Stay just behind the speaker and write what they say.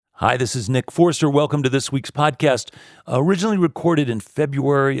Hi, this is Nick Forster. Welcome to this week's podcast. Originally recorded in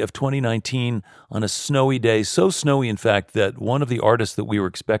February of 2019 on a snowy day. So snowy, in fact, that one of the artists that we were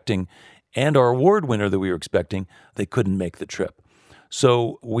expecting and our award winner that we were expecting, they couldn't make the trip.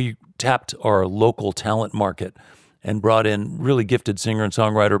 So we tapped our local talent market and brought in really gifted singer and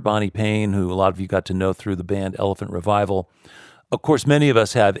songwriter Paine, who a lot of you got to know through the band Elephant Revival. Of course, many of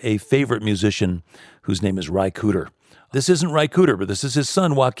us have a favorite musician whose name is Cooder. This isn't Cooder, but this is his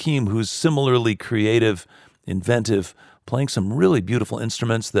son, Joachim, who's similarly creative, inventive, playing some really beautiful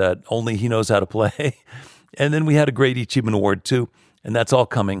instruments that only he knows how to play. And then we had a great Achievement Award, too, and that's all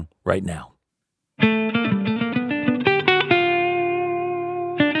coming right now.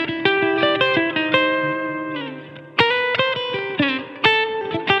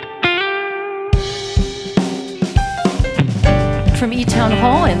 From E-Town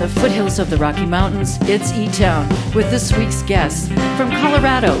Hall in the foothills of the Rocky Mountains, it's E-Town with this week's guests. From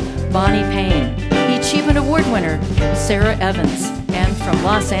Colorado, Paine, Achievement Award winner Sarah Evans, and from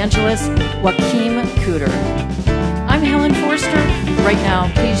Los Angeles, Joachim Cooder. I'm Helen Forster. Right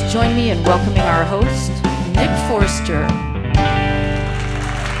now, please join me in welcoming our host, Nick Forster.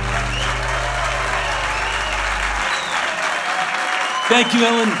 Thank you,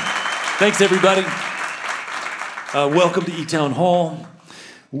 Ellen. Thanks, everybody. Welcome to E-Town Hall.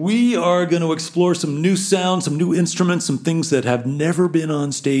 We are going to explore some new sounds, some new instruments, some things that have never been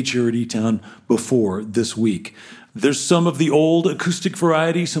on stage here at E-Town before this week. There's some of the old acoustic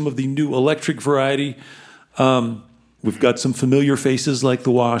variety, some of the new electric variety. We've got some familiar faces like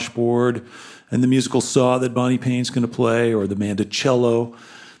the washboard and the musical saw that Paine's going to play, or the mandocello,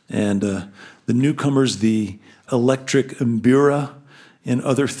 and the newcomers, the electric mbira, and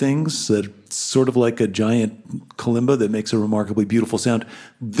other things that sort of like a giant kalimba that makes a remarkably beautiful sound.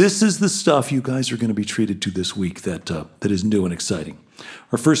 This is the stuff you guys are going to be treated to this week that is new and exciting.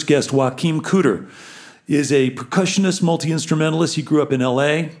 Our first guest, Joachim Cooder, is a percussionist, multi-instrumentalist. He grew up in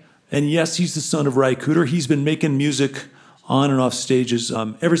L.A., and yes, he's the son of Cooder. He's been making music on and off stages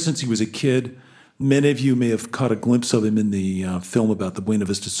ever since he was a kid. Many of you may have caught a glimpse of him in the film about the Buena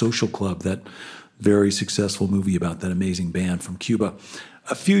Vista Social Club, that very successful movie about that amazing band from Cuba.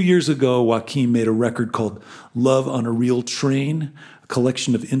 A few years ago, Joachim made a record called Love on a Real Train, a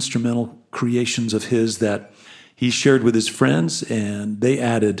collection of instrumental creations of his that he shared with his friends, and they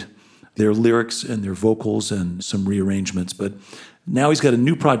added their lyrics and their vocals and some rearrangements. But now he's got a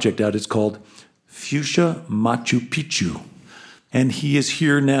new project out. It's called Fuchsia Machu Picchu. And he is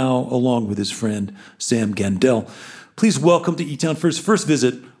here now along with his friend Sam Gandel. Please welcome to E-Town for his first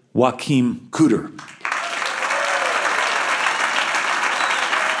visit, Joachim Cooder.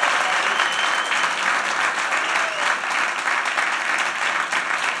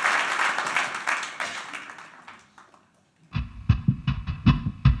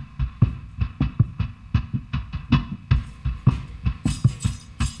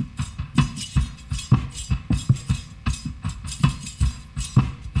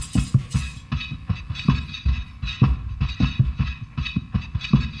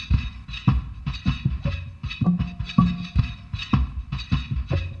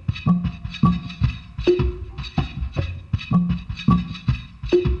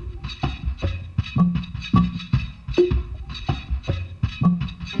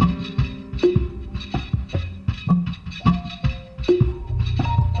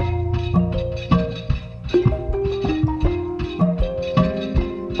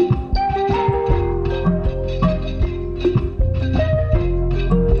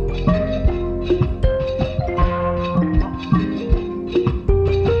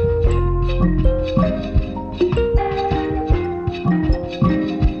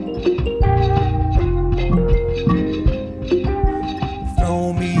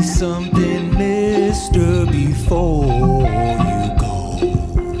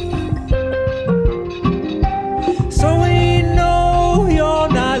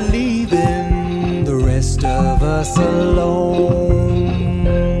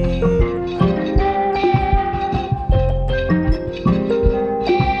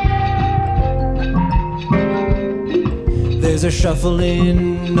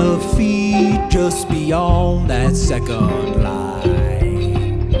 Shuffling of feet just beyond that second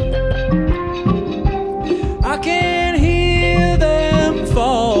line. I can hear them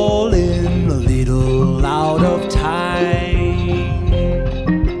falling a little out of time.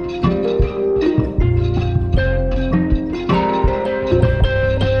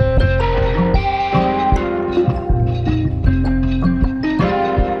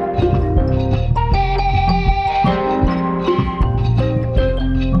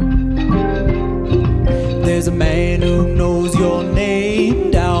 There's a man who knows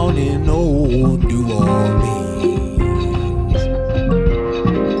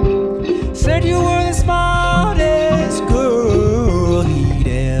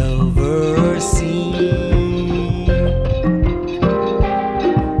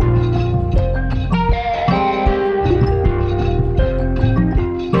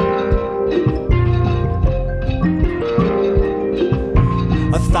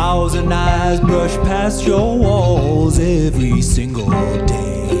brush past your walls every single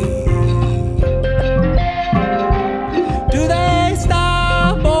day. Do they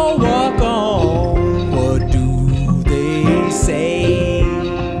stop or walk on? What do they say?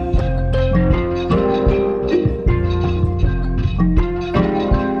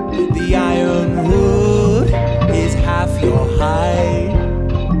 The ironwood is half your height.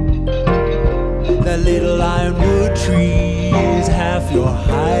 That little ironwood tree is half your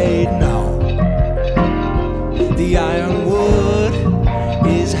height now. The ironwood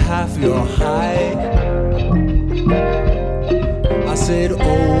is half your height. I said,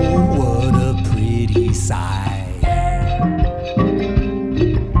 oh, what a pretty sight.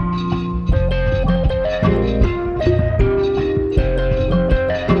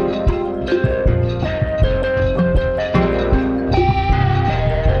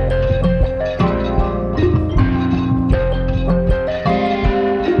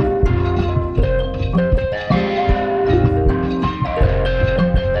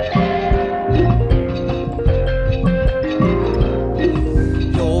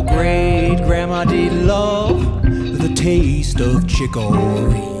 Taste of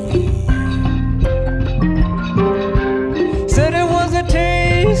chicory. Said it was a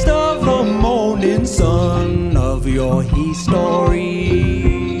taste of the morning sun of your history.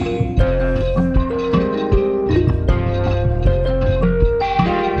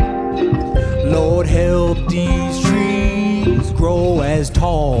 Lord help these trees grow as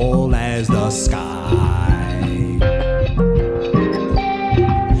tall as the sky.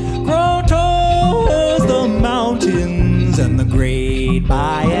 And the great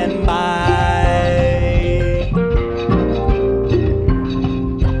by and by.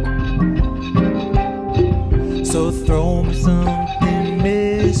 So throw me something,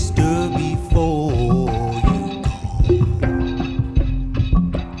 mister, before you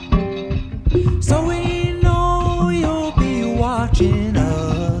go. So we know you'll be watching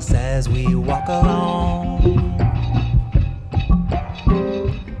us as we walk along.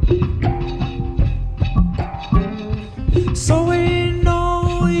 So we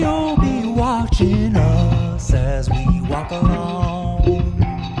know you'll be watching us as we walk along.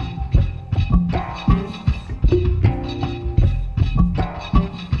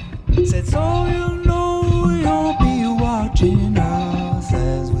 Said so you know you'll be watching us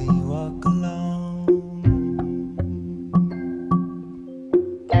as we walk along.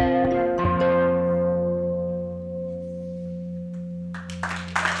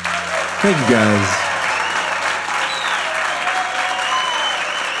 Thank you guys.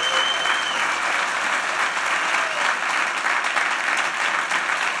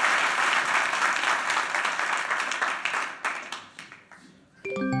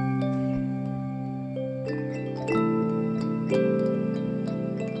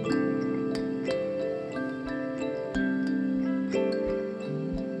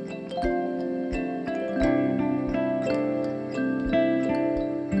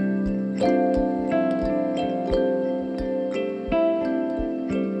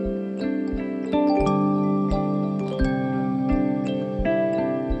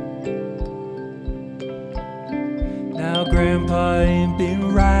 Now Grandpa ain't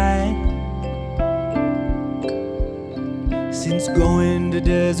been right since going to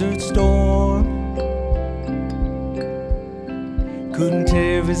Desert Storm. Couldn't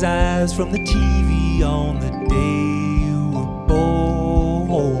tear his eyes from the TV on the day you were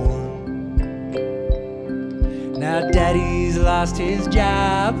born. Now Daddy's lost his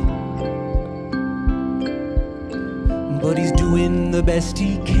job, but he's doing the best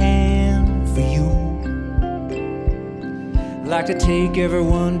he can for you. Like to take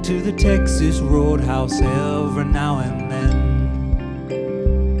everyone to the Texas Roadhouse every now and then.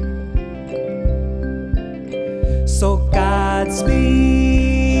 So Godspeed,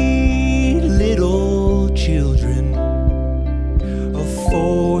 little children of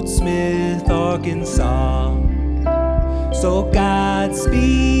Fort Smith, Arkansas. So Godspeed,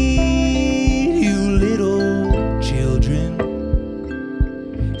 you little children.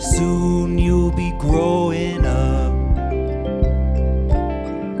 Soon you'll be growing up.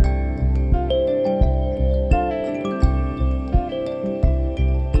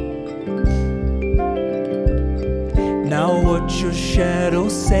 Now what's your shadow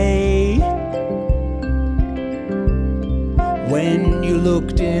say when you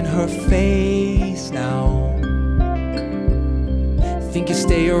looked in her face now? Think you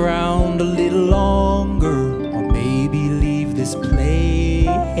stay around a little longer, or maybe leave this place?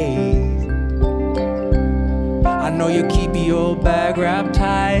 I know you keep your bag wrapped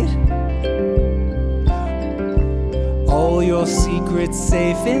tight, all your secrets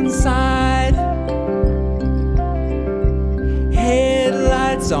safe inside.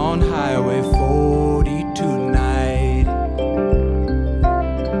 Headlights on Highway 40 tonight.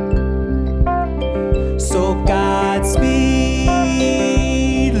 So Godspeed,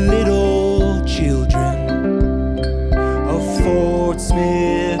 little children of Fort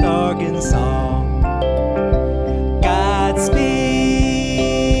Smith, Arkansas. Godspeed,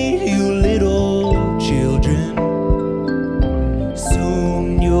 you little children.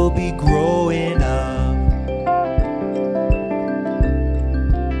 Soon you'll be growing up.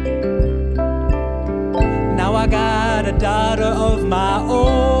 Now I got a daughter of my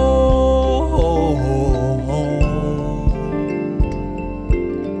own.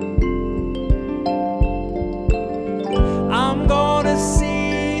 I'm gonna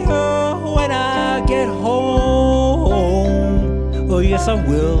see her when I get home. Oh yes, I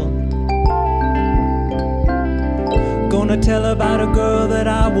will. Gonna tell about a girl that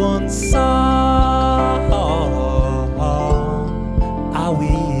I once saw. I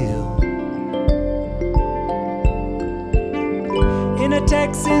will. In a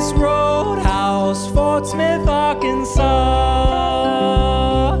Texas roadhouse, Fort Smith, Arkansas.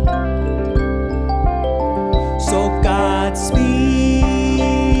 So Godspeed,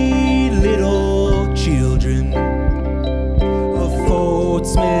 little children of Fort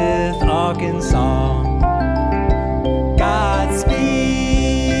Smith, Arkansas.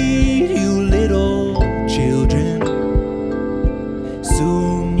 Godspeed, you little children.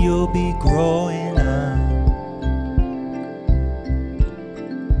 Soon you'll be growing up.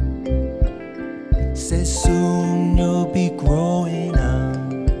 Says soon you'll be growing up.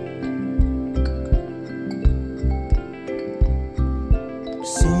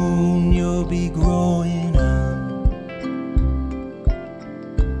 Soon you'll be growing up.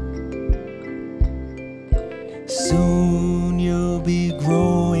 Soon you'll be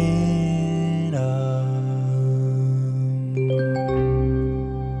growing up.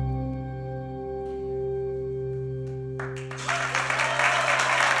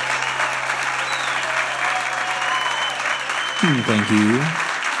 Thank you.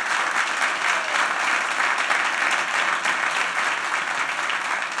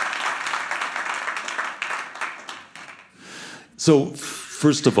 So,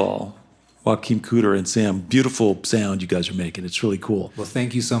 first of all, Joachim, Cooder, and Sam, beautiful sound you guys are making. It's really cool. Well,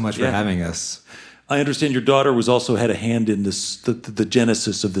 thank you so much for having us. I understand your daughter had a hand in this, the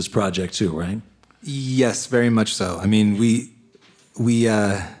genesis of this project too, right? Yes, very much so. I mean,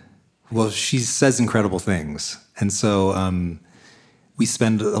 well, she says incredible things. And so we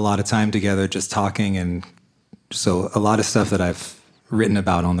spend a lot of time together just talking. And so a lot of stuff that I've written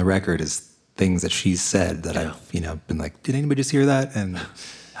about on the record is things that she's said that I've, been like, did anybody just hear that? And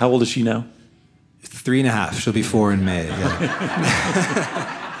how old is she now? 3.5. She'll be 4 in May. Yeah.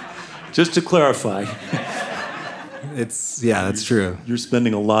 Just to clarify. That's true. You're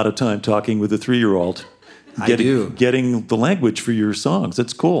spending a lot of time talking with a 3-year-old. Getting the language for your songs.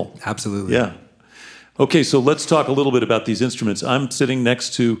 That's cool. Absolutely. Yeah. Okay, so let's talk a little bit about these instruments. I'm sitting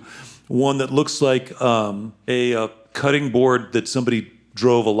next to one that looks like a cutting board that somebody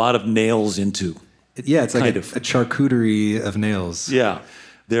drove a lot of nails into. Yeah, it's like a charcuterie of nails. Yeah.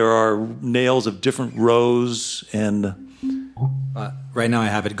 There are nails of different rows and... right now I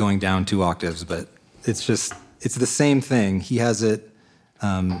have it going down 2 octaves, but it's the same thing. He has it...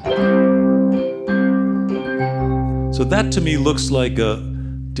 So that to me looks like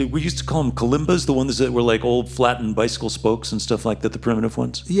we used to call them kalimbas, the ones that were like old flattened bicycle spokes and stuff like that, the primitive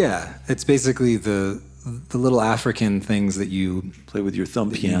ones? Yeah, it's basically the little African things that you... Play with your thumb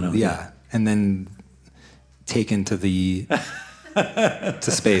piano. Yeah, and then taken to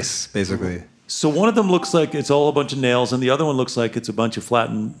space, basically. So one of them looks like it's all a bunch of nails, and the other one looks like it's a bunch of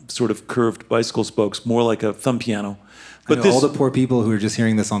flattened, sort of curved bicycle spokes, more like a thumb piano. But all the poor people who are just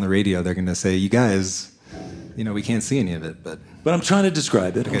hearing this on the radio, they're going to say, you guys, we can't see any of it. But I'm trying to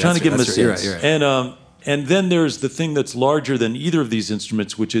describe it. I'm trying to give them a sense. You're right. And then there's the thing that's larger than either of these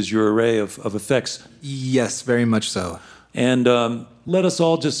instruments, which is your array of effects. Yes, very much so. And let us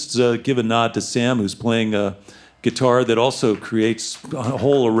all just give a nod to Sam, who's playing a guitar that also creates a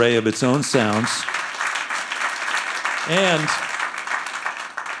whole array of its own sounds. And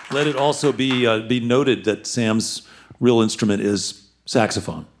let it also be noted that Sam's real instrument is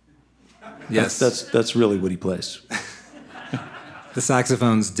saxophone. Yes. That's really what he plays. The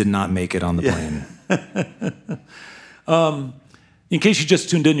saxophones did not make it on the plane. In case you just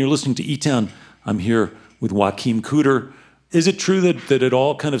tuned in, you're listening to E-Town. I'm here with Joachim Cooder. Is it true that it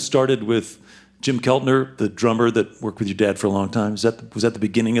all kind of started with Jim Keltner, the drummer that worked with your dad for a long time? Was that the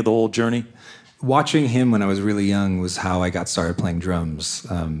beginning of the whole journey? watching him when I was really young was how I got started playing drums.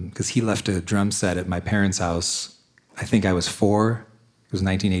 Because he left a drum set at my parents' house. I think I was 4. It was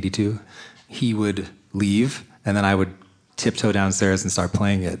 1982. He would leave, and then I would tiptoe downstairs and start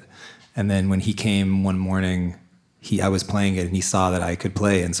playing it. And then when he came one morning, I was playing it, and he saw that I could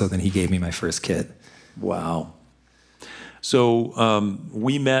play, and so then he gave me my first kit. Wow. So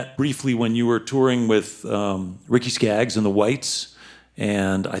we met briefly when you were touring with Ricky Skaggs and the Whites,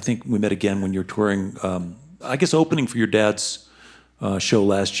 and I think we met again when you were touring, I guess opening for your dad's show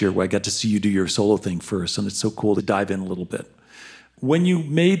last year, where I got to see you do your solo thing first, and it's so cool to dive in a little bit. When you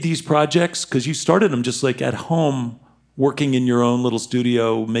made these projects, because you started them just like at home, working in your own little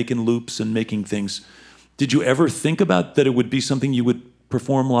studio, making loops and making things, did you ever think about that it would be something you would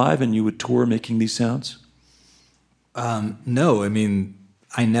perform live and you would tour making these sounds? No, I mean,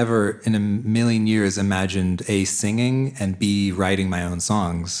 I never in a million years imagined A, singing, and B, writing my own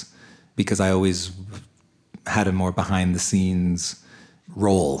songs, because I always had a more behind-the-scenes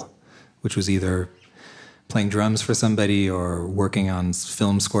role, which was either playing drums for somebody or working on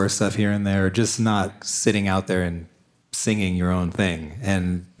film score stuff here and there, just not sitting out there and singing your own thing.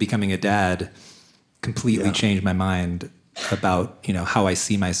 And becoming a dad completely changed my mind about, how I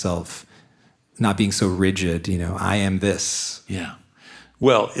see myself, not being so rigid, I am this. Yeah.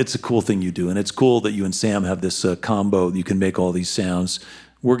 Well, it's a cool thing you do, and it's cool that you and Sam have this combo. You can make all these sounds.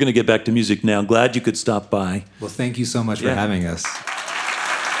 We're going to get back to music now. Glad you could stop by. Well, thank you so much for having us.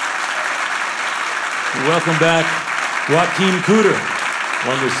 Welcome back, Joachim Cooder,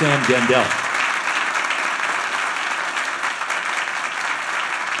 along with Sam Gendel.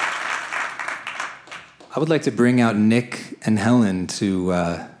 I would like to bring out Nick and Helen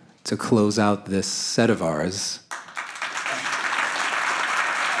to close out this set of ours.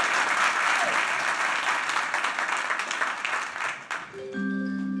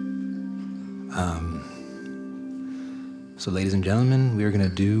 So, ladies and gentlemen, we are going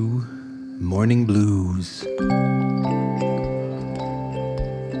to do Morning Blues.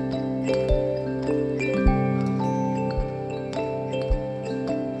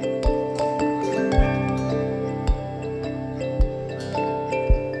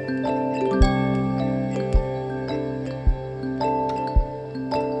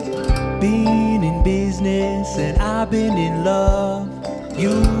 Been in business and I've been in love.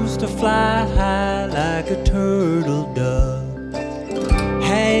 Used to fly high like a turtle dove.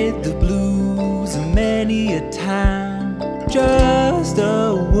 Had the blues many a time. Just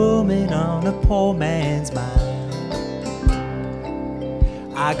a woman on a poor man's mind.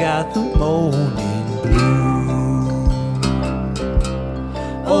 I got the morning blues.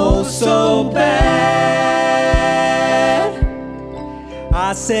 Oh, so bad.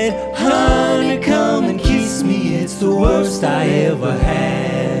 I said, honey, come and kiss me. It's the worst I ever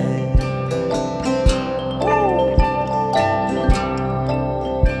had.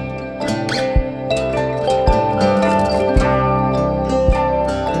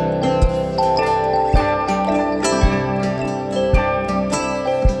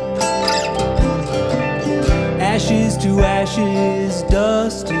 Ashes to ashes,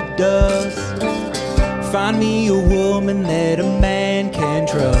 dust to dust. Find me a woman that a man can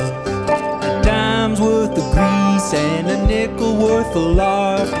trust. A dime's worth of grease and a nickel worth of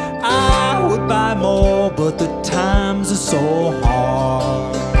lard. I would buy more, but the times are so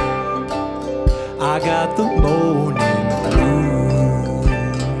hard. I got the morning blues.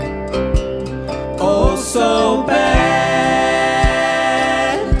 Oh, so bad.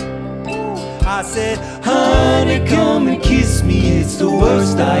 I said, honey, come and kiss me. It's the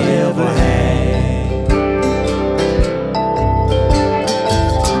worst I ever had.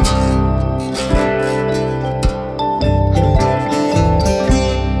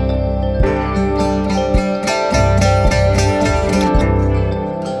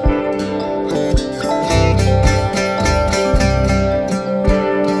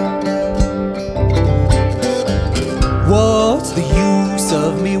 What's the use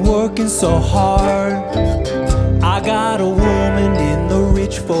of me working so hard? I got a woman in the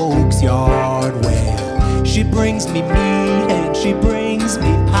rich folks' yard where she brings me meat and she brings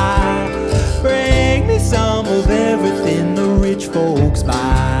me pie. Bring me some of everything the rich folks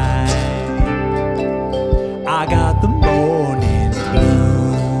buy. I got the morning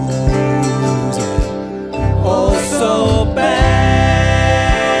blues, yeah. Oh, so bad.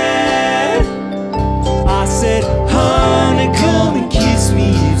 I said, honey, come and kiss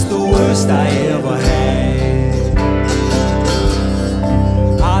me. It's the worst I ever had.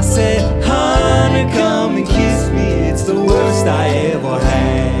 I said, honey, come and kiss me. It's the worst I ever had.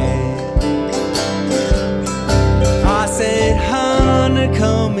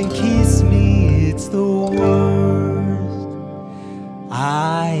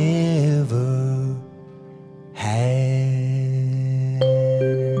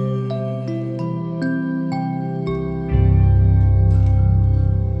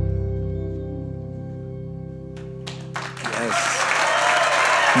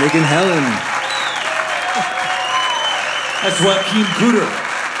 Greg and Helen. That's Joachim Cooder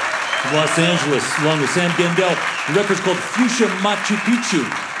from Los Angeles, along with Sam Gendel. The record's called Fuchsia Machu Picchu.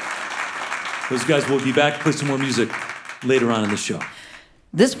 Those guys will be back to play some more music later on in the show.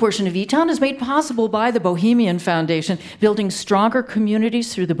 This portion of E-Town is made possible by the Bohemian Foundation, building stronger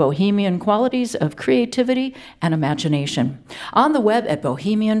communities through the bohemian qualities of creativity and imagination. On the web at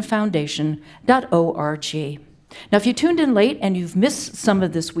bohemianfoundation.org. Now, if you tuned in late and you've missed some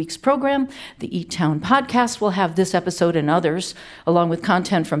of this week's program, the E-Town podcast will have this episode and others, along with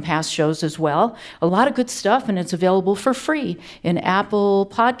content from past shows as well. A lot of good stuff, and it's available for free in Apple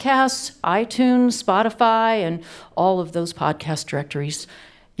Podcasts, iTunes, Spotify, and all of those podcast directories.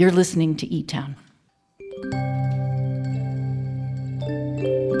 You're listening to E-Town.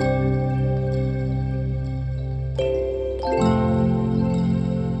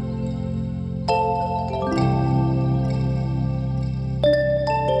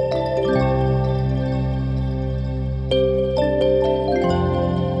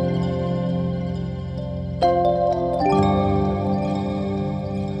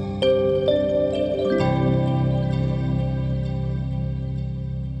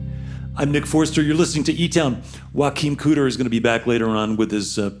 I'm Nick Forster. You're listening to E-Town. Joachim Cooder is going to be back later on with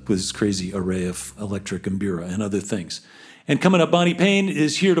his crazy array of electric gambira and other things. And coming up, Bonnie Paine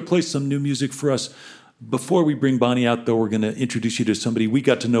is here to play some new music for us. Before we bring Bonnie out, though, we're going to introduce you to somebody we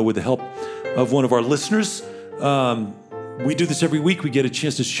got to know with the help of one of our listeners. We do this every week. We get a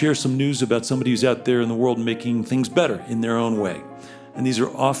chance to share some news about somebody who's out there in the world making things better in their own way. And these are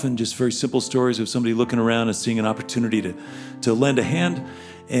often just very simple stories of somebody looking around and seeing an opportunity to lend a hand.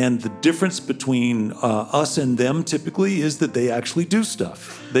 And the difference between us and them typically is that they actually do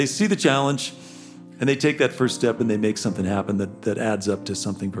stuff. They see the challenge and they take that first step and they make something happen that adds up to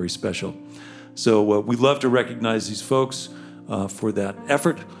something very special. So we love to recognize these folks for that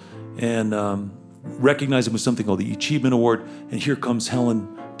effort and recognize them with something called the Achievement Award. And here comes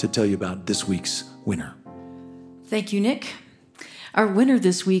Helen to tell you about this week's winner. Thank you, Nick. Our winner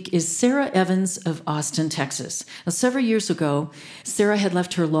this week is Sarah Evans of Austin, Texas. Now, several years ago, Sarah had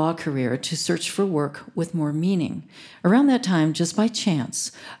left her law career to search for work with more meaning. Around that time, just by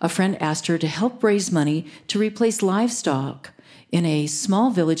chance, a friend asked her to help raise money to replace livestock in a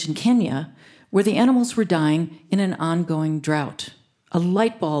small village in Kenya where the animals were dying in an ongoing drought. A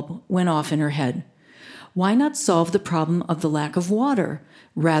light bulb went off in her head. Why not solve the problem of the lack of water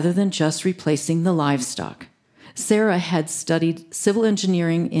rather than just replacing the livestock? Sarah had studied civil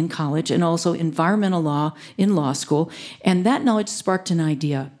engineering in college and also environmental law in law school, and that knowledge sparked an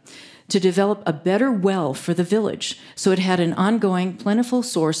idea to develop a better well for the village so it had an ongoing, plentiful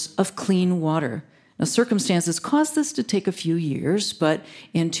source of clean water. Now, circumstances caused this to take a few years, but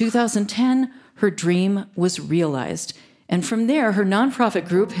in 2010, her dream was realized. And from there, her nonprofit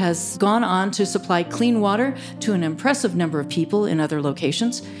group has gone on to supply clean water to an impressive number of people in other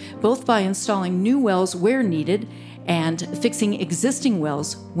locations, both by installing new wells where needed and fixing existing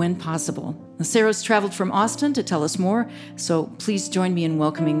wells when possible. Now, Sarah's traveled from Austin to tell us more, so please join me in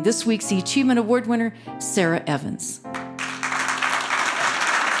welcoming this week's Achievement Award winner, Sarah Evans.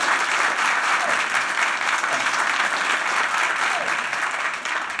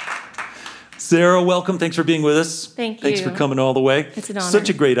 Sarah, welcome. Thanks for being with us. Thank you. Thanks for coming all the way. It's an honor. Such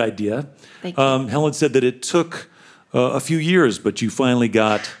a great idea. Thank you. Helen said that it took a few years, but you finally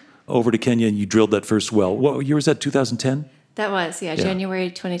got over to Kenya and you drilled that first well. What year was that, 2010? That was, January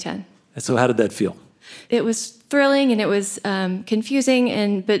 2010. And so how did that feel? It was thrilling and it was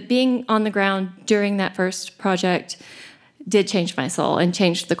confusing, but being on the ground during that first project did change my soul and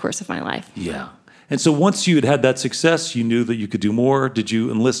changed the course of my life. Yeah. And so once you had that success, you knew that you could do more. Did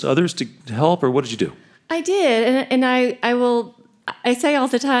you enlist others to help, or what did you do? I did, and I say all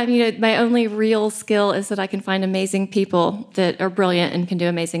the time, my only real skill is that I can find amazing people that are brilliant and can do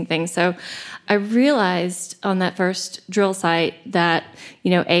amazing things. So I realized on that first drill site that,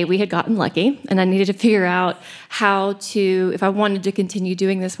 we had gotten lucky, and I needed to figure out how to, if I wanted to continue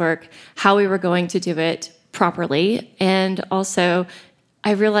doing this work, how we were going to do it properly, and also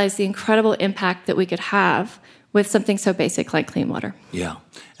I realized the incredible impact that we could have with something so basic like clean water. Yeah.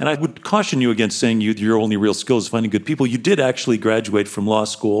 And I would caution you against saying your only real skill is finding good people. You did actually graduate from law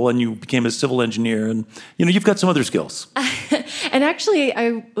school and you became a civil engineer and, you've got some other skills. And actually,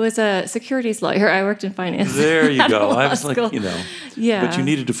 I was a securities lawyer. I worked in finance. There you go. I was like, Yeah. But you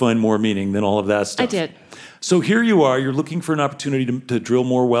needed to find more meaning than all of that stuff. I did. So here you are, you're looking for an opportunity to drill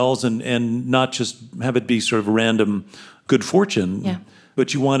more wells and not just have it be sort of a random good fortune. Yeah.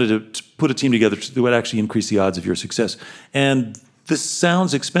 But you wanted to put a team together that would actually increase the odds of your success. And this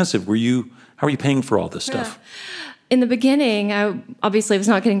sounds expensive. How are you paying for all this stuff? in the beginning, I obviously was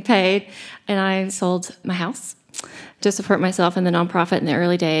not getting paid, and I sold my house to support myself in the nonprofit in the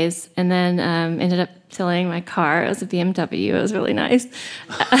early days, and then ended up selling my car. It was a BMW. It was really nice.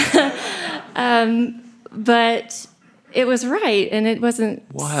 But it was right, and it wasn't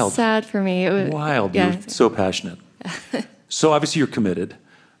sad for me. It was Wild. Yeah. You're so passionate. So obviously you're committed,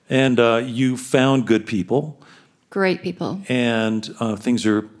 and you found good people, Great people. and things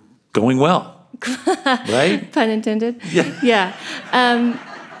are going well, right? Pun intended. Yeah. Yeah.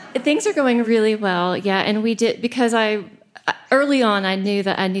 Things are going really well, yeah. And we did, because early on, I knew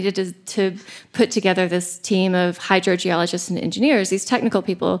that I needed to put together this team of hydrogeologists and engineers, these technical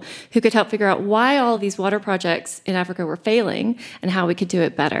people who could help figure out why all these water projects in Africa were failing and how we could do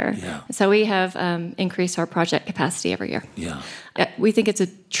it better. Yeah. So we have increased our project capacity every year. Yeah. We think it's a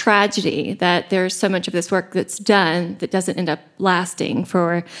tragedy that there's so much of this work that's done that doesn't end up lasting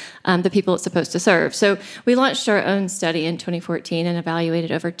for the people it's supposed to serve. So we launched our own study in 2014 and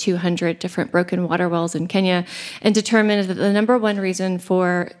evaluated over 200 different broken water wells in Kenya and determined that the number one reason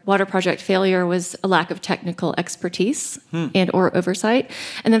for water project failure was a lack of technical expertise and or oversight.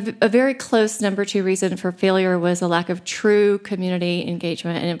 And then a very close number two reason for failure was a lack of true community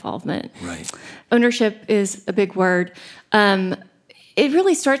engagement and involvement. Right. Ownership is a big word. It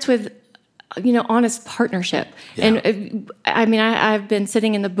really starts with, honest partnership. Yeah. And I've been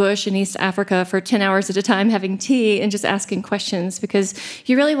sitting in the bush in East Africa for 10 hours at a time having tea and just asking questions because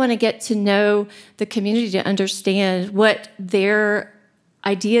you really want to get to know the community to understand what their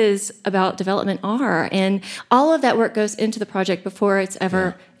ideas about development are. And all of that work goes into the project before it's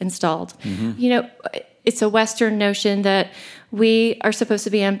ever installed. Mm-hmm. It's a Western notion that we are supposed to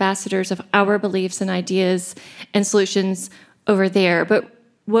be ambassadors of our beliefs and ideas and solutions over there. But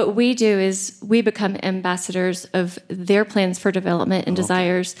what we do is we become ambassadors of their plans for development and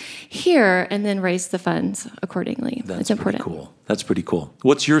desires here and then raise the funds accordingly. It's important. Cool. That's pretty cool.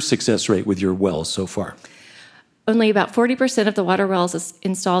 What's your success rate with your wells so far? Only about 40% of the water wells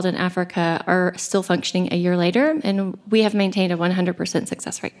installed in Africa are still functioning a year later, and we have maintained a 100%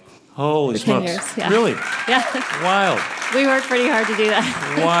 success rate. Holy For 10 smokes. years, yeah. Really? Yeah. Wild. We worked pretty hard to do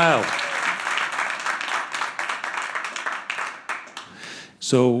that. Wild.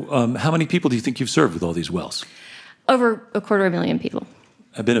 So how many people do you think you've served with all these wells? Over 250,000 people.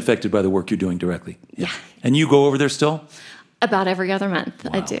 Have been affected by the work you're doing directly? Yeah. And you go over there still? About every other month,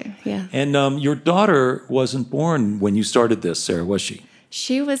 I do, yeah. And your daughter wasn't born when you started this, Sarah, was she?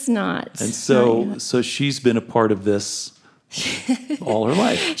 She was not. And so she's been a part of this all her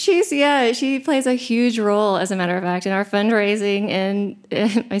life. She plays a huge role, as a matter of fact, in our fundraising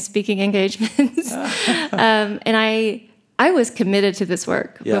and my speaking engagements. And I was committed to this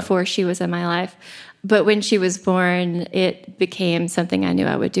work before she was in my life. But when she was born, it became something I knew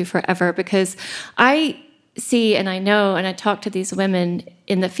I would do forever because I see and I know and I talk to these women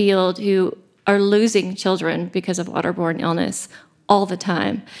in the field who are losing children because of waterborne illness all the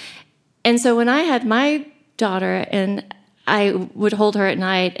time. And so when I had my daughter and I would hold her at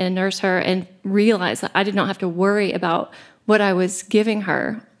night and nurse her and realize that I did not have to worry about what I was giving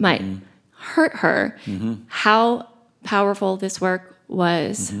her might hurt her, how powerful this work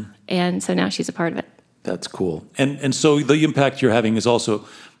was. And so now she's a part of it. That's cool. And so the impact you're having is also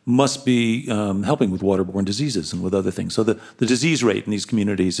must be helping with waterborne diseases and with other things. So the disease rate in these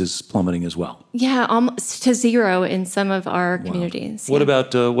communities is plummeting as well. Yeah, almost to zero in some of our communities. What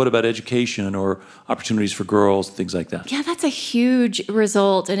about education or opportunities for girls, things like that? Yeah, that's a huge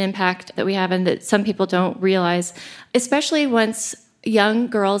result and impact that we have and that some people don't realize, especially once young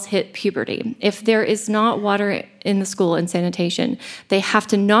girls hit puberty. If there is not water in the school and sanitation, they have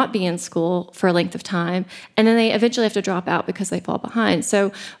to not be in school for a length of time, and then they eventually have to drop out because they fall behind.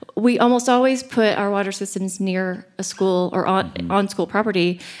 So we almost always put our water systems near a school or on school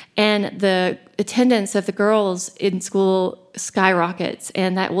property, and the attendance of the girls in school skyrockets,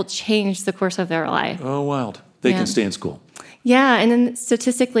 and that will change the course of their life. Oh, wild. They can stay in school. Yeah, and then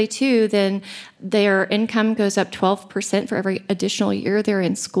statistically, too, then their income goes up 12% for every additional year they're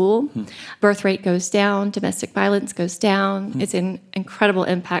in school. Birth rate goes down. Domestic violence goes down. It's an incredible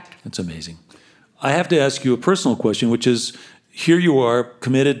impact. That's amazing. I have to ask you a personal question, which is, here you are,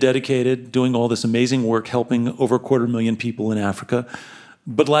 committed, dedicated, doing all this amazing work, helping over 250,000 people in Africa.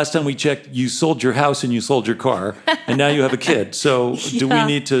 But last time we checked, you sold your house and you sold your car, and now you have a kid. So do we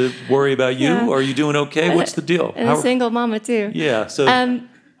need to worry about you? Are you doing okay? What's the deal? And a single mama, too. Yeah. So do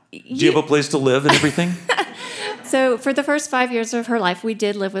you have a place to live and everything? So for the first 5 years of her life, we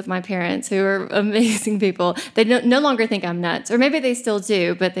did live with my parents, who are amazing people. They no longer think I'm nuts, or maybe they still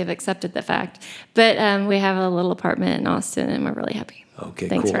do, but they've accepted the fact. But we have a little apartment in Austin, and we're really happy. Okay,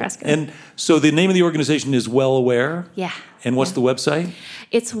 Thanks cool. for asking. And so the name of the organization is Well Aware? Yeah. And what's the website?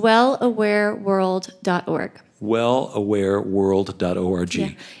 It's wellawareworld.org. wellawareworld.org. Yeah.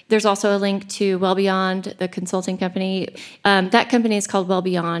 There's also a link to Well Beyond, the consulting company. That company is called Well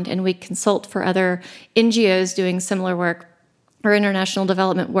Beyond, and we consult for other NGOs doing similar work or international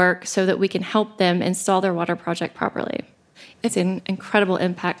development work so that we can help them install their water project properly. It's an incredible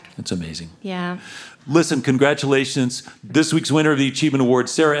impact. That's amazing. Yeah. Listen, congratulations. This week's winner of the Achievement Award,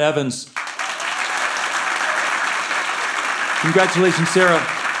 Sarah Evans. Congratulations, Sarah.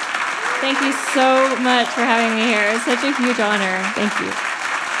 Thank you so much for having me here. It's such a huge honor. Thank you.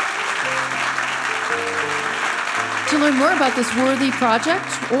 To learn more about this worthy project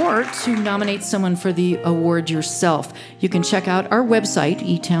or to nominate someone for the award yourself, you can check out our website,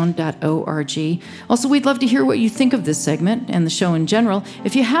 etown.org. Also, we'd love to hear what you think of this segment and the show in general.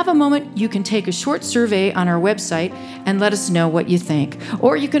 If you have a moment, you can take a short survey on our website and let us know what you think.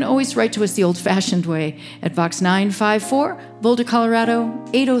 Or you can always write to us the old-fashioned way at Box 954, Boulder, Colorado,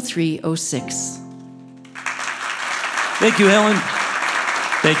 80306. Thank you, Helen.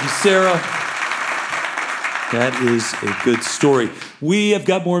 Thank you, Sarah. That is a good story. We have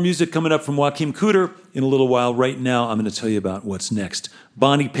got more music coming up from Joachim Cooder in a little while. Right now, I'm going to tell you about what's next.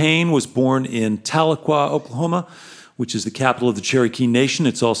 Bonnie Paine was born in Tahlequah, Oklahoma, which is the capital of the Cherokee Nation.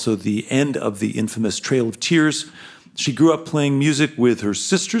 It's also the end of the infamous Trail of Tears. She grew up playing music with her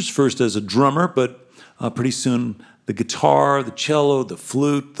sisters, first as a drummer, but pretty soon the guitar, the cello, the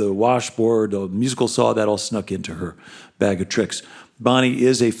flute, the washboard, the musical saw, that all snuck into her bag of tricks. Bonnie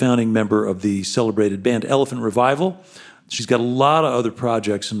is a founding member of the celebrated band Elephant Revival. She's got a lot of other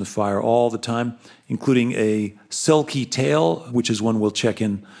projects in the fire all the time, including a Selkie Tale, which is one we'll check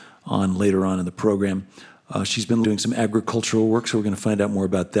in on later on in the program. She's been doing some agricultural work, so we're going to find out more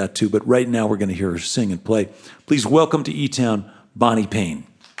about that too. But right now, we're going to hear her sing and play. Please welcome to E-Town, Bonnie Paine.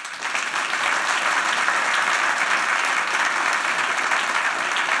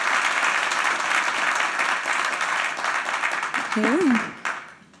 Okay.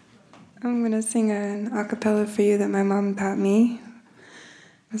 I'm going to sing an a cappella for you that my mom taught me.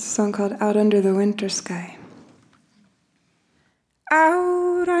 It's a song called Out Under the Winter Sky.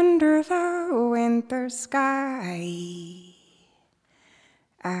 Out under the winter sky,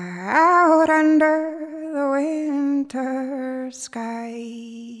 out under the winter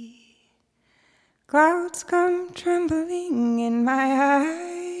sky, clouds come trembling in my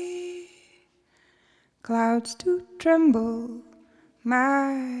eye, clouds do tremble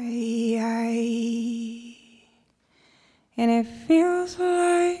my eye, and it feels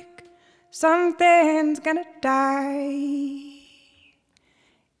like something's gonna die.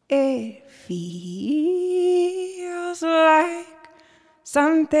 It feels like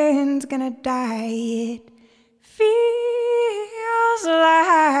something's gonna die. It feels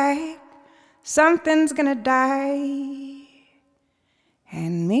like something's gonna die.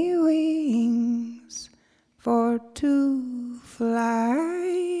 Hand me wings for to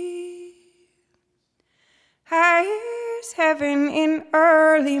fly. High as heaven in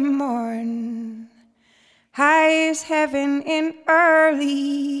early morn, high as heaven in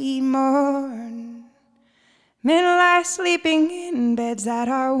early morn. Men lie sleeping in beds that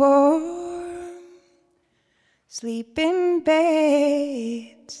are warm, sleep in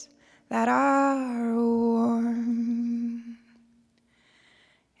beds that are warm.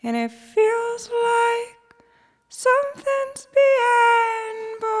 And it feels like something's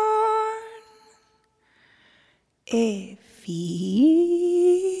being born. It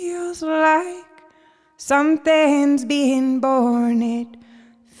feels like something's being born. It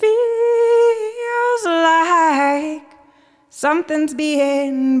feels like something's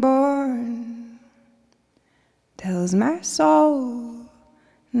being born. Tells my soul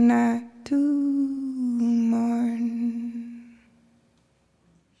not to mourn.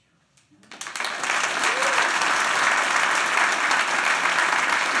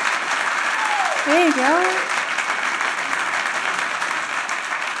 There you go.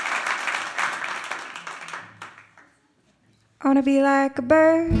 I wanna be like a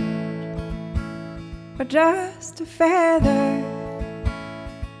bird, or just a feather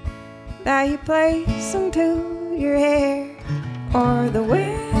that you place into your hair, or the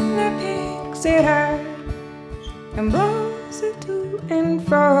wind that picks it up and blows it to and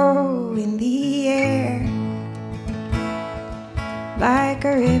fro in the air. Like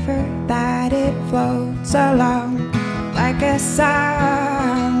a river that it floats along, like a song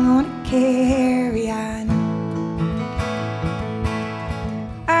I wanna carry on.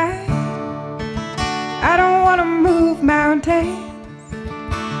 mountains.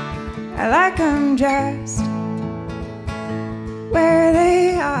 I like them just where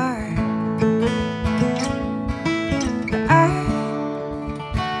they are.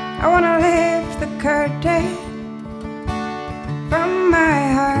 I wanna lift the curtain from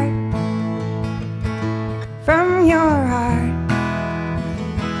my heart, from your heart.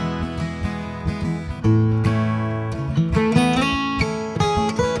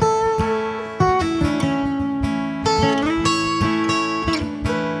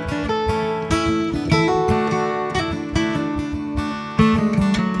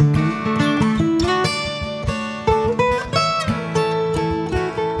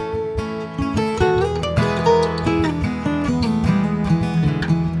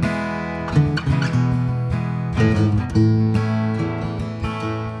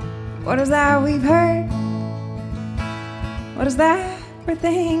 What is that we've heard? What is that we're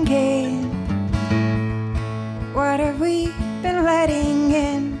thinking? What have we been letting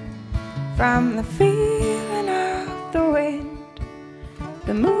in from the feeling of the wind,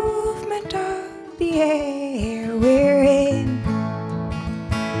 the movement of the air we're in,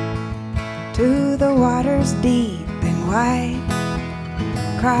 to the waters deep and wide,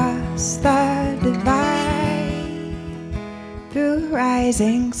 across the divide, through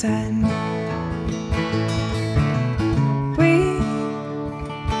rising sun. We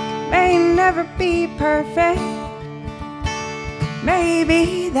may never be perfect.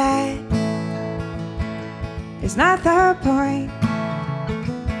 Maybe that is not the point.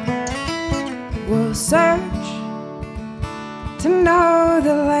 We'll search to know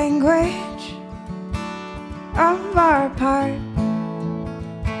the language of our part,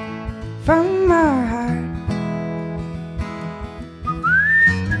 from our heart.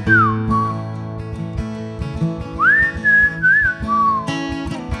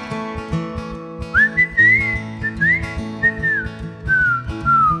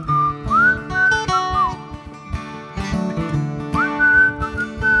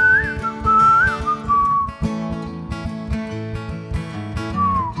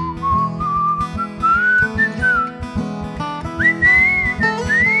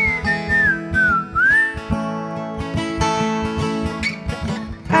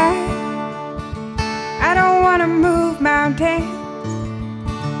 I don't wanna move mountains.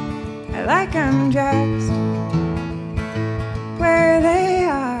 I like them just where they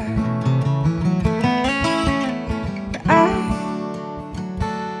are. But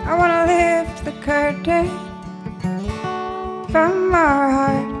I wanna lift the curtain from our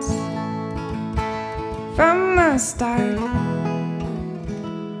hearts, from the start.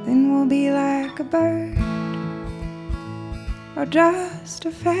 Then we'll be like a bird, or just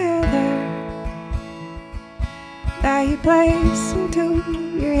a feather that you place into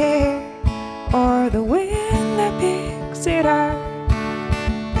your hair, or the wind that picks it up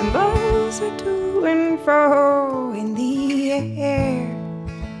and blows it to and fro in the air,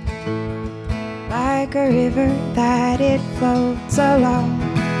 like a river that it floats along,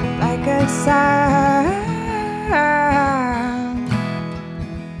 like a sound.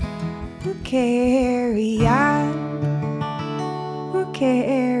 We'll carry on, we'll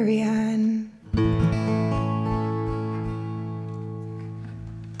carry on.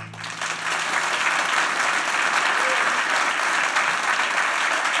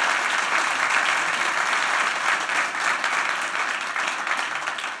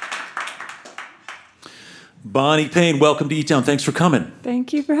 Bonnie Paine, welcome to E-Town. Thanks for coming.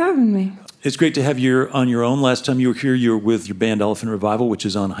 Thank you for having me. It's great to have you on your own. Last time you were here, you were with your band Elephant Revival, which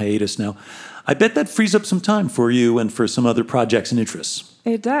is on hiatus now. I bet that frees up some time for you and for some other projects and interests.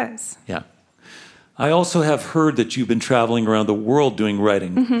 It does. Yeah. I also have heard that you've been traveling around the world doing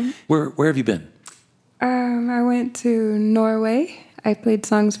writing. Mm-hmm. Where have you been? I went to Norway. I played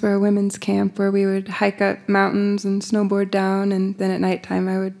songs for a women's camp where we would hike up mountains and snowboard down, and then at nighttime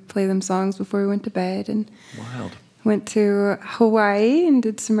I would play them songs before we went to bed. And wild. Went to Hawaii and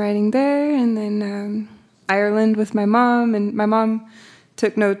did some writing there, and then Ireland with my mom. And my mom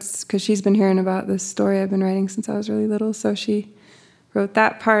took notes because she's been hearing about this story I've been writing since I was really little, so she wrote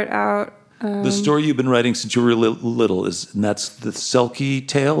that part out. The story you've been writing since you were little and that's the Selkie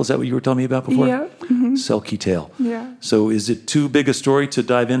tale? Is that what you were telling me about before? Yeah. Mm-hmm. Selkie tale. Yeah. So is it too big a story to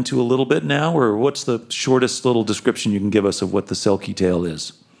dive into a little bit now, or what's the shortest little description you can give us of what the Selkie tale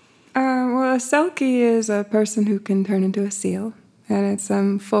is? Well, a Selkie is a person who can turn into a seal, and it's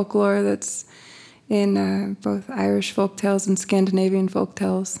folklore that's in both Irish folk tales and Scandinavian folk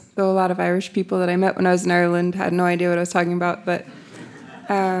tales. Though a lot of Irish people that I met when I was in Ireland had no idea what I was talking about, but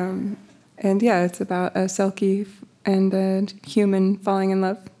and yeah, it's about a Selkie and a human falling in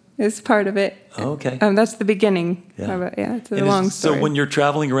love. is part of it. Okay. That's the beginning. Yeah. It's a long story. So when you're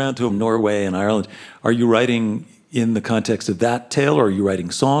traveling around to Norway and Ireland, are you writing in the context of that tale, or are you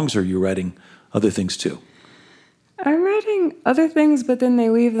writing songs, or are you writing other things too? I'm writing other things, but then they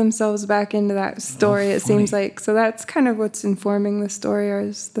weave themselves back into that story, it seems like. So that's kind of what's informing the story,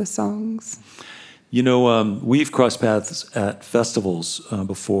 is the songs. You know, we've crossed paths at festivals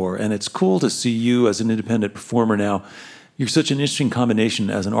before, and it's cool to see you as an independent performer now. You're such an interesting combination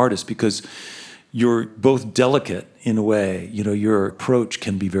as an artist, because you're both delicate in a way. You know, your approach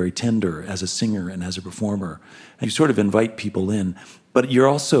can be very tender as a singer and as a performer. And you sort of invite people in, but you're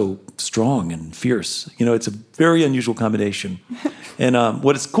also strong and fierce. You know, it's a very unusual combination. And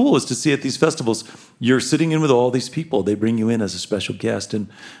what is cool is to see at these festivals, you're sitting in with all these people. They bring you in as a special guest, and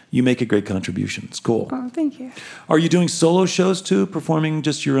you make a great contribution. It's cool. Oh, thank you. Are you doing solo shows too, performing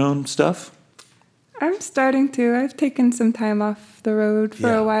just your own stuff? I'm starting to. I've taken some time off the road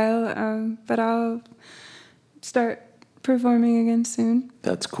for a while, but I'll start performing again soon.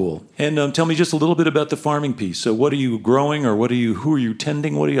 That's cool. And tell me just a little bit about the farming piece. So what are you growing, or who are you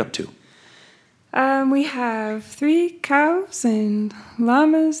tending? What are you up to? We have 3 cows and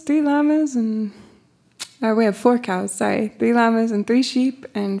llamas, 3 llamas, and we have 4 cows, 3 llamas and 3 sheep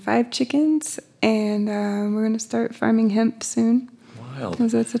and 5 chickens. And we're going to start farming hemp soon. Wild.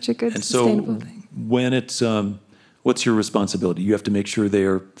 Because that's such a good, sustainable thing. When it's, what's your responsibility? You have to make sure they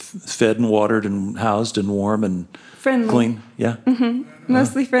are fed and watered and housed and warm and friendly. Clean? Yeah? Mm-hmm.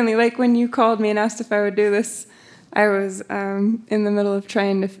 Mostly friendly. Like when you called me and asked if I would do this, I was in the middle of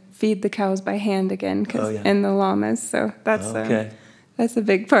trying to feed the cows by hand again, and the llamas. So that's a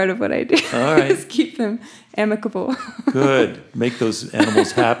big part of what I do. All right. Is keep them amicable. Good. Make those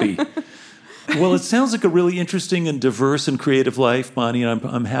animals happy. Well, it sounds like a really interesting and diverse and creative life, Bonnie, and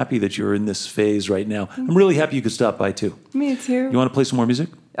I'm happy that you're in this phase right now. I'm really happy you could stop by, too. Me too. You want to play some more music?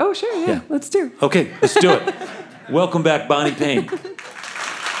 Oh, sure, yeah. Let's do it. Okay, let's do it. Welcome back, Bonnie Paine.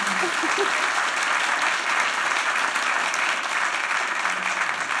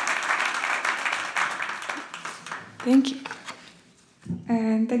 Thank you.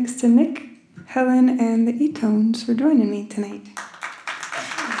 And thanks to Nick, Helen, and the E-Tones for joining me tonight.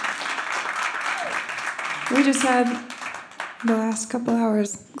 We just had the last couple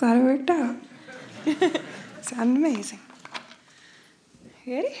hours. Glad it worked out. Sounded amazing.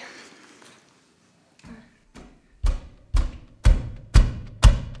 Ready?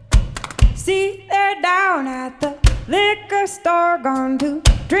 See, they're down at the liquor store, gone to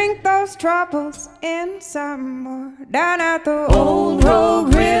drink those troubles in some more. Down at the old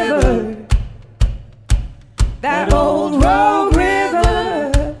Rogue River, that old Rogue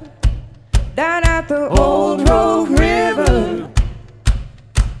River. Down at the old Rogue River,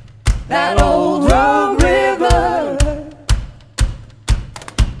 that old Rogue River.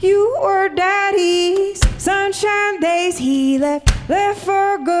 You were Daddy's sunshine days. He left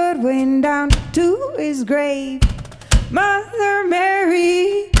for good, went down to his grave. Mother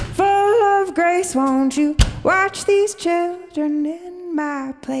Mary, full of grace, won't you watch these children in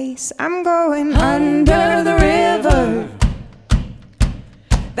my place? I'm going under the river,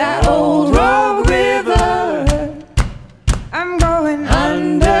 that old Rogue River. I'm going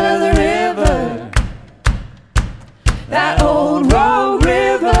under the river, that old Rogue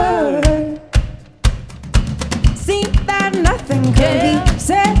River. See that nothing could be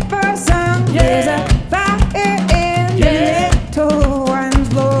said for some. There's a fire in the little one's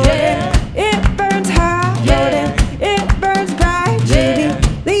blood. It burns hot, and it burns bright. She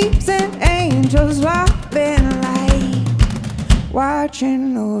believes in angels loving light,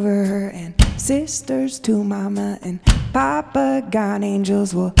 watching over her, and sisters to Mama and Papa. God,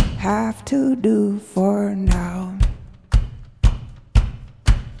 angels will have to do for now.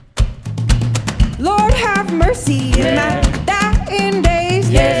 Lord have mercy in my dying days.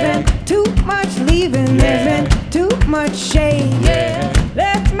 There's been too much leaving, there's been too much shame.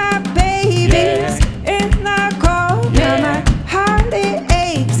 Left my babies in the cold. Now my heart it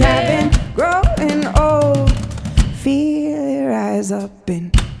aches. I've been growing old. Feel it rise up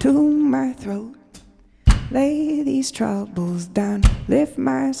into my throat. Lay these troubles down, lift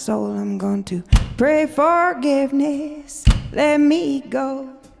my soul. I'm going to pray forgiveness. Let me go.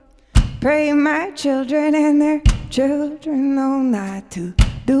 Pray my children and their children know not to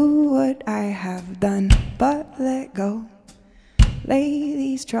do what I have done, but let go. Lay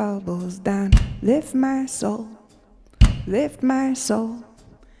these troubles down, lift my soul, lift my soul,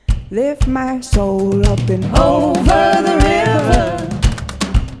 lift my soul up and over the river,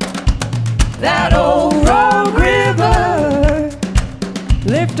 that old Rogue River.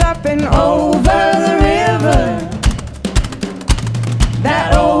 Lift up and over the river,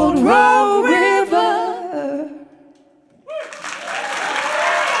 that old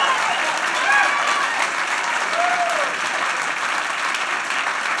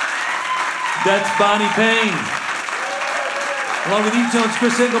That's Bonnie Paine. Along with E-Tone's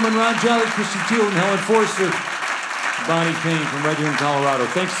Chris Engelman, Ron Jolly, Christian Teal, and Helen Forster. Bonnie Paine from right here in Colorado.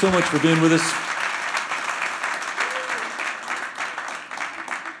 Thanks so much for being with us.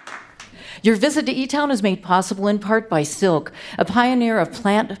 Your visit to E-Town is made possible in part by Silk, a pioneer of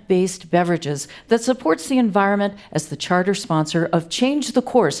plant-based beverages that supports the environment as the charter sponsor of Change the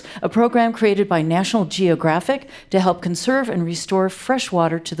Course, a program created by National Geographic to help conserve and restore fresh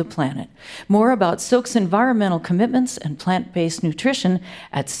water to the planet. More about Silk's environmental commitments and plant-based nutrition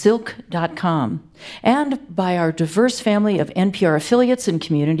at silk.com. And by our diverse family of NPR affiliates and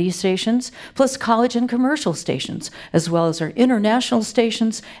community stations, plus college and commercial stations, as well as our international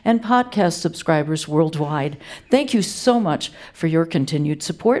stations and podcast subscribers worldwide. Thank you so much for your continued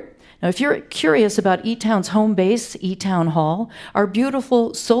support. Now, if you're curious about E-Town's home base, E-Town Hall, our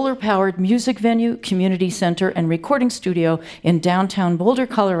beautiful solar-powered music venue, community center, and recording studio in downtown Boulder,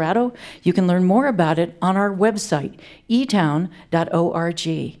 Colorado, you can learn more about it on our website,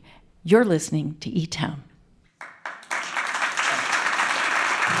 etown.org. You're listening to E-Town.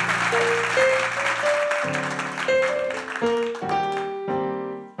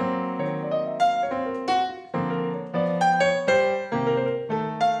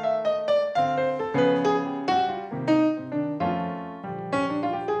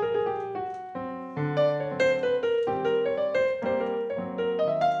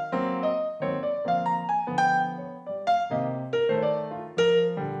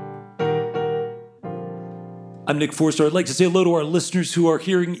 I'm Nick Forster. I'd like to say hello to our listeners who are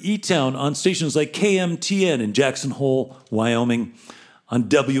hearing E-Town on stations like KMTN in Jackson Hole, Wyoming, on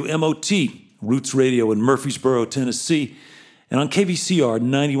WMOT, Roots Radio in Murfreesboro, Tennessee, and on KVCR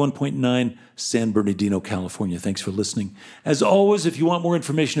 91.9 San Bernardino, California. Thanks for listening. As always, if you want more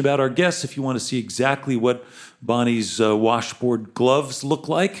information about our guests, if you want to see exactly what Bonnie's washboard gloves look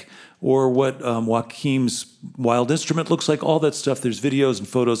like, or what Joachim's wild instrument looks like, all that stuff. There's videos and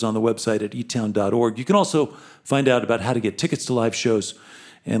photos on the website at etown.org. You can also find out about how to get tickets to live shows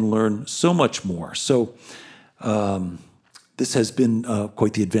and learn so much more. So this has been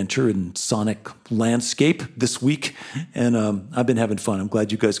quite the adventure in sonic landscape this week, and I've been having fun. I'm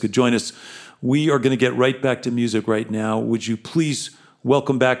glad you guys could join us. We are going to get right back to music right now. Would you please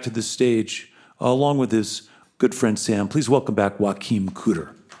welcome back to the stage, along with his good friend Sam, please welcome back Joachim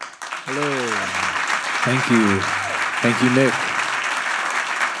Cooder. Hello. Thank you. Thank you, Nick.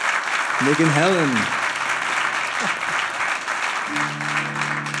 Nick and Helen.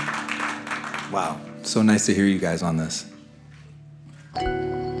 Wow, so nice to hear you guys on this.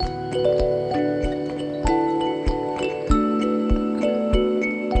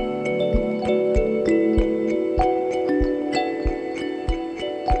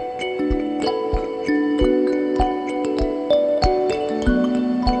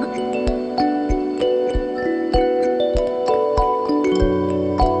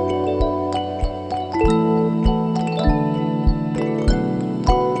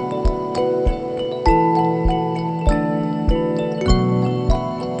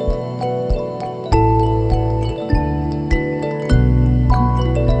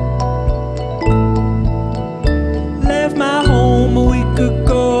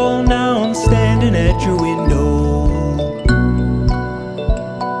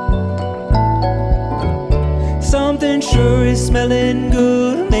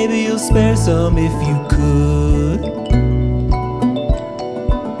 Some if you could.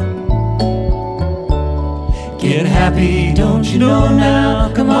 Get happy, don't you know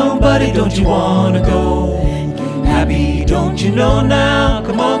now? Come on, buddy, don't you wanna go? Happy, don't you know now?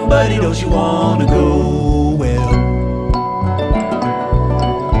 Come on, buddy, don't you wanna go? Well,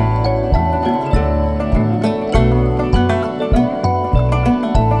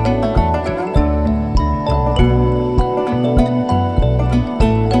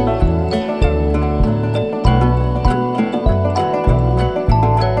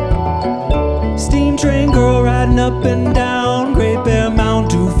 up and down Great Bear Mountain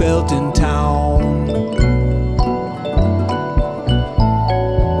to Felton Town.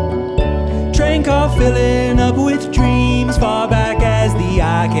 Train car filling up with dreams far back as the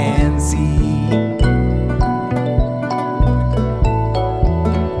eye can see.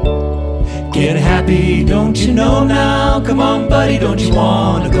 Get happy, don't you know now? Come on, buddy, don't you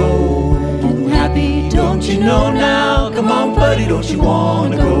wanna go? Get happy, don't you know now? Come on, buddy, don't you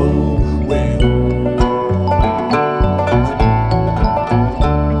wanna go? Well,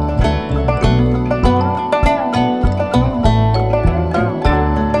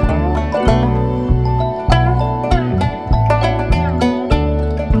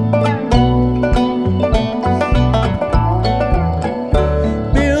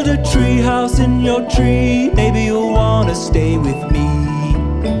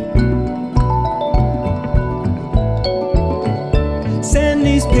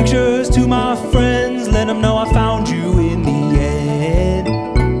 these pictures to my friends, let them know I found you in the end.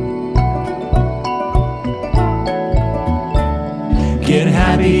 Get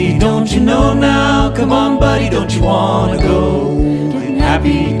happy, don't you know now? Come on, buddy, don't you wanna go? Get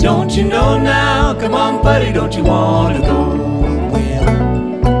happy, don't you know now? Come on, buddy, don't you wanna go?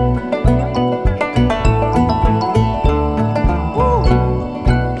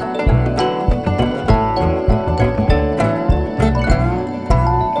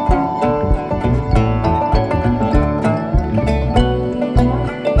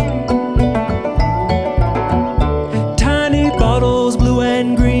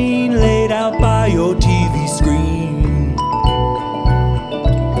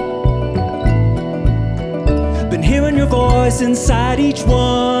 Inside each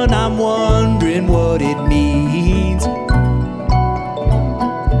one, I'm wondering what it means.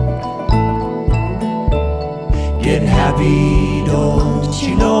 Get happy, don't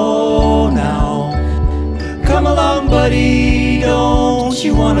you know now? Come along, buddy, don't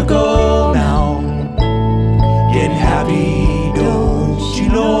you wanna go now? Get happy, don't you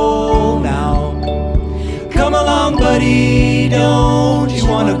know now? Come along, buddy, don't you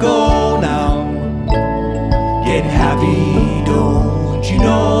wanna go now? Get happy, don't you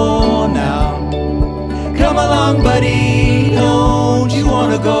know now? Come along, buddy, don't you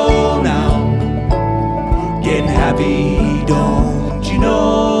wanna go now? Get happy, don't you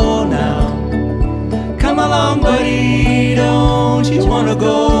know now? Come along, buddy, don't you wanna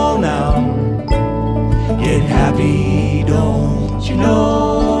go now? Get happy, don't you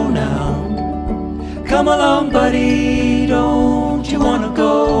know now? Come along, buddy, don't you wanna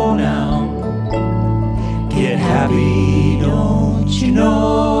go now? Get happy, don't you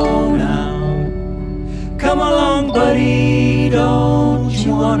know now? Come along, buddy, don't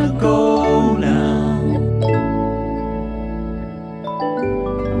you wanna go now?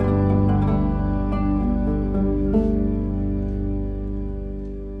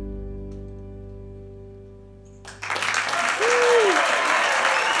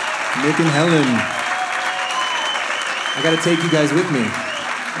 Nick and Helen, I gotta take you guys with me.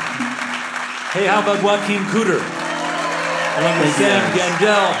 Hey, how about Joachim Cooder? Along with Sam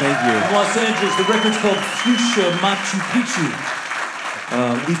Gandel. Thank you. From Los Angeles. The record's called Fuchsia Machu Picchu.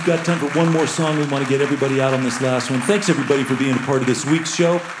 We've got time for one more song. We want to get everybody out on this last one. Thanks, everybody, for being a part of this week's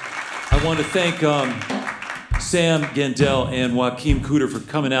show. I want to thank Sam Gandel and Joachim Cooder for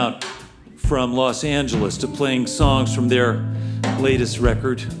coming out from Los Angeles to playing songs from their latest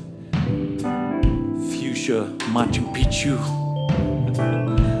record, Fuchsia Machu Picchu.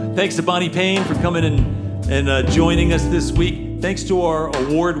 Thanks to Bonnie Paine for coming and joining us this week. Thanks to our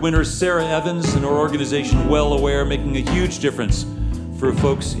award winner, Sarah Evans, and our organization, Well Aware, making a huge difference for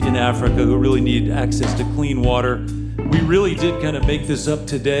folks in Africa who really need access to clean water. We really did kind of make this up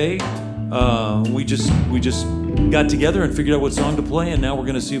today. We just got together and figured out what song to play, and now we're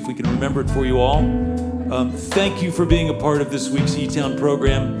going to see if we can remember it for you all. Thank you for being a part of this week's E-Town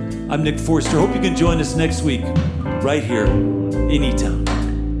program. I'm Nick Forster. Hope you can join us next week right here in E-Town.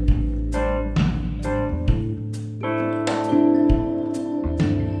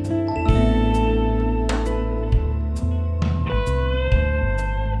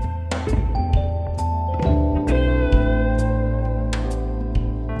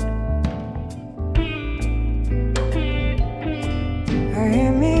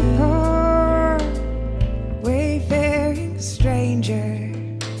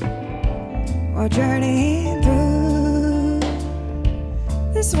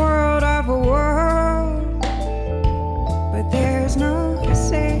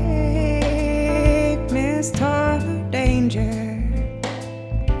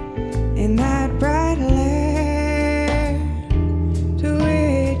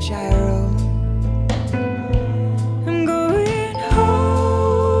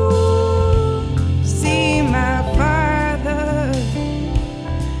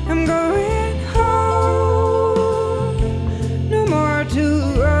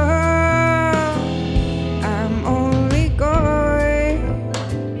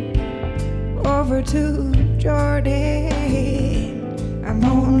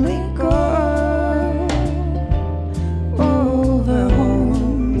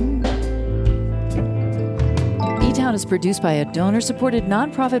 Produced by a donor-supported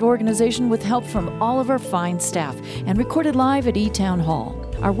nonprofit organization with help from all of our fine staff and recorded live at E-Town Hall.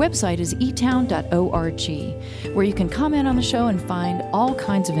 Our website is etown.org, where you can comment on the show and find all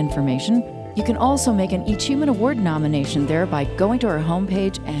kinds of information. You can also make an Achievement Award nomination there by going to our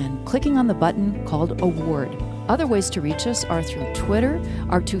homepage and clicking on the button called Award. Other ways to reach us are through Twitter,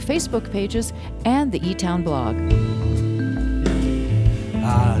 our 2 Facebook pages, and the E-Town blog.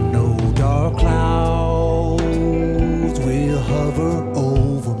 I know dark clouds will hover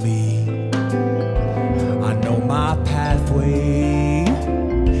over me. I know my pathway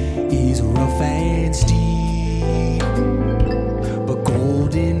is rough and steep, but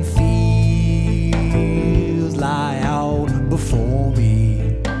golden fields lie out before me,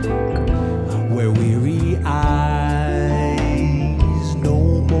 where weary eyes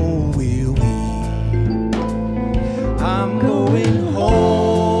no more will weep. I'm going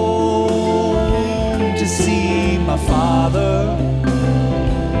home to see my father.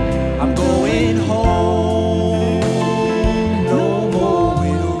 I'm going home, no more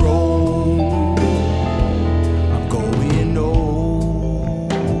will roam. I'm going over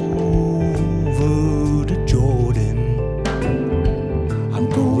to Jordan. I'm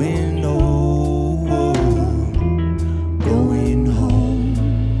going over, going home.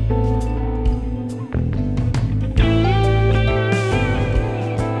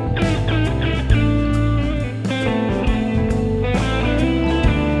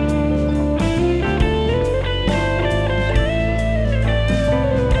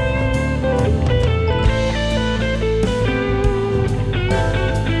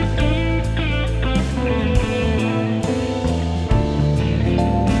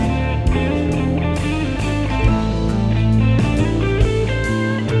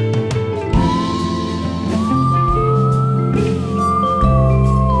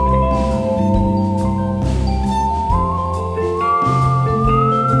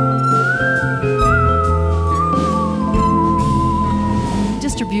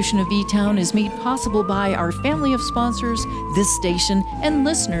 Distribution of E-Town is made possible by our family of sponsors, this station, and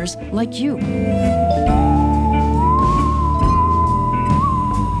listeners like you.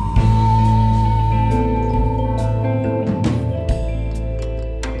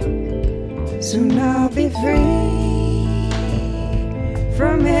 Soon I'll be free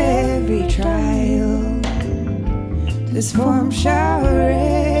from every trial. This form shall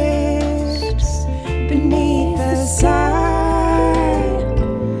rest beneath the side.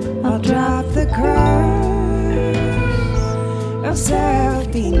 I'll drop the cross of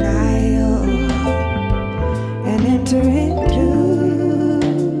self-denial and enter into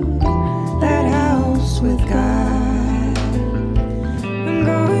that house with God. I'm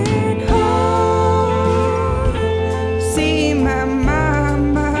going home, see my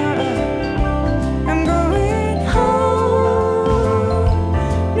mama. I'm going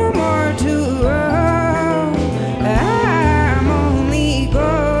home, no more to roam. I'm only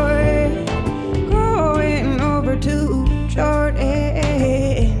going over to Jordan.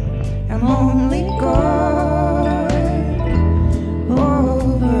 I'm only going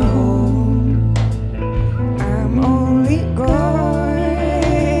over home. I'm only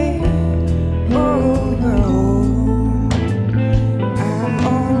going over home. I'm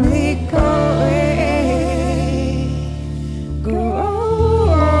only going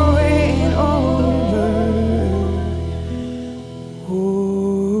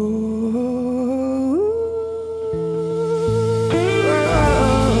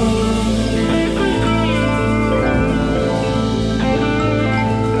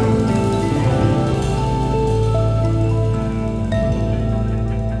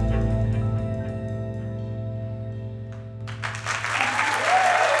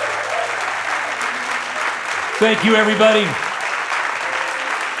Thank you, everybody.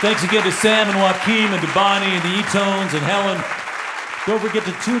 Thanks again to Sam and Joachim and to Bonnie and the E-Tones and Helen. Don't forget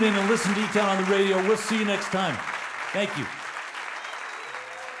to tune in and listen to E-Town on the radio. We'll see you next time. Thank you.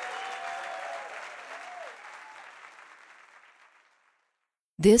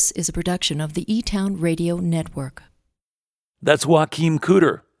 This is a production of the E-Town Radio Network. That's Joachim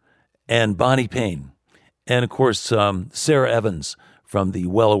Cooder and Bonnie Paine. And, of course, Sarah Evans from the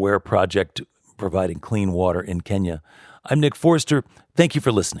Well Aware Project, providing clean water in Kenya. I'm Nick Forster. Thank you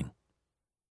for listening.